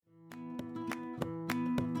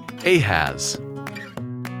Ahaz.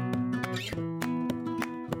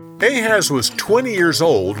 Ahaz was 20 years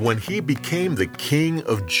old when he became the king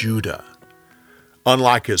of Judah.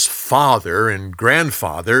 Unlike his father and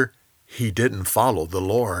grandfather, he didn't follow the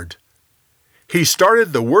Lord. He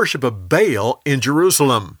started the worship of Baal in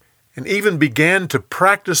Jerusalem and even began to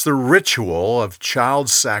practice the ritual of child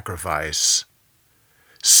sacrifice.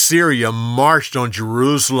 Syria marched on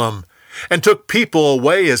Jerusalem and took people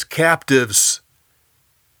away as captives.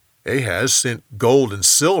 Ahaz sent gold and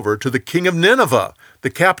silver to the king of Nineveh,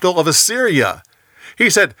 the capital of Assyria. He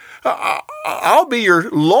said, "I'll be your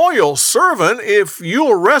loyal servant if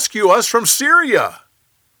you'll rescue us from Syria."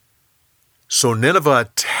 So Nineveh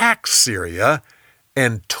attacked Syria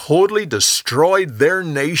and totally destroyed their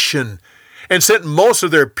nation and sent most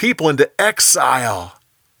of their people into exile.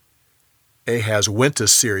 Ahaz went to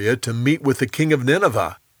Syria to meet with the king of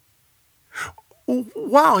Nineveh.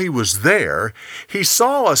 While he was there, he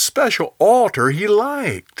saw a special altar he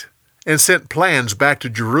liked and sent plans back to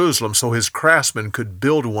Jerusalem so his craftsmen could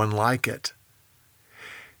build one like it.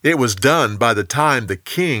 It was done by the time the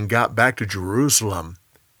king got back to Jerusalem.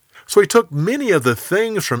 So he took many of the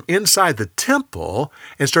things from inside the temple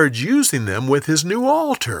and started using them with his new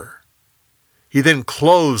altar. He then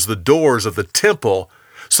closed the doors of the temple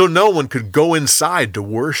so no one could go inside to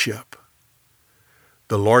worship.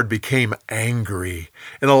 The Lord became angry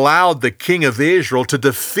and allowed the king of Israel to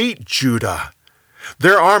defeat Judah.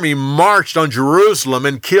 Their army marched on Jerusalem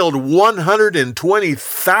and killed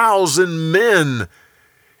 120,000 men,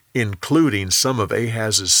 including some of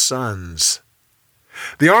Ahaz's sons.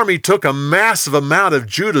 The army took a massive amount of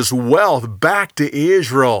Judah's wealth back to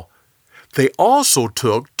Israel. They also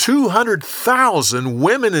took 200,000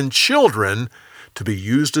 women and children to be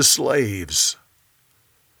used as slaves.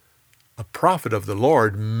 A prophet of the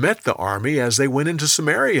Lord met the army as they went into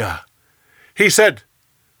Samaria. He said,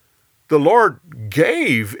 "The Lord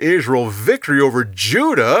gave Israel victory over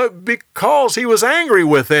Judah because he was angry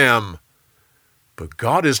with them. But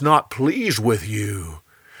God is not pleased with you.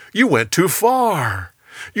 You went too far.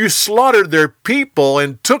 You slaughtered their people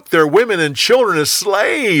and took their women and children as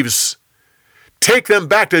slaves. Take them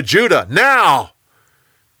back to Judah now.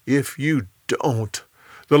 If you don't,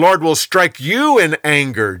 the Lord will strike you in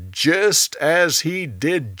anger, just as he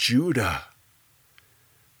did Judah."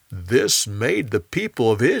 This made the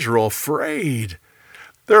people of Israel afraid.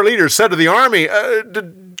 Their leaders said to the army,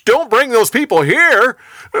 "Don't bring those people here.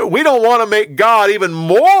 We don't want to make God even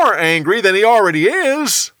more angry than he already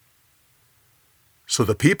is." So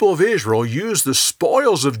the people of Israel used the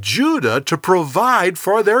spoils of Judah to provide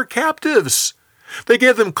for their captives. They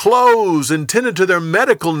gave them clothes and tended to their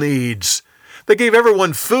medical needs. They gave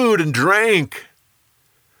everyone food and drink.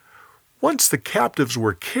 Once the captives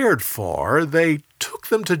were cared for, they took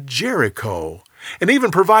them to Jericho and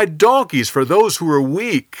even provided donkeys for those who were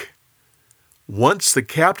weak. Once the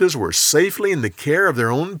captives were safely in the care of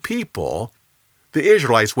their own people, the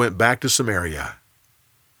Israelites went back to Samaria.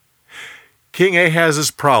 King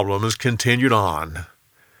Ahaz's problems continued on.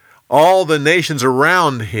 All the nations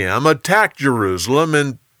around him attacked Jerusalem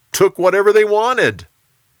and took whatever they wanted.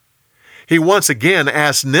 He once again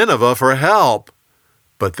asked Nineveh for help,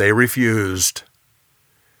 but they refused.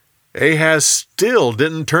 Ahaz still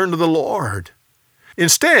didn't turn to the Lord.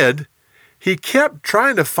 Instead, he kept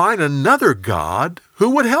trying to find another god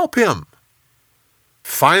who would help him.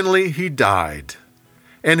 Finally, he died,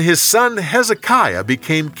 and his son Hezekiah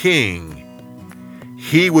became king.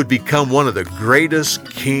 He would become one of the greatest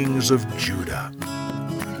kings of Judah.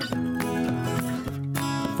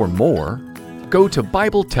 For more, go to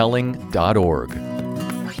BibleTelling.org.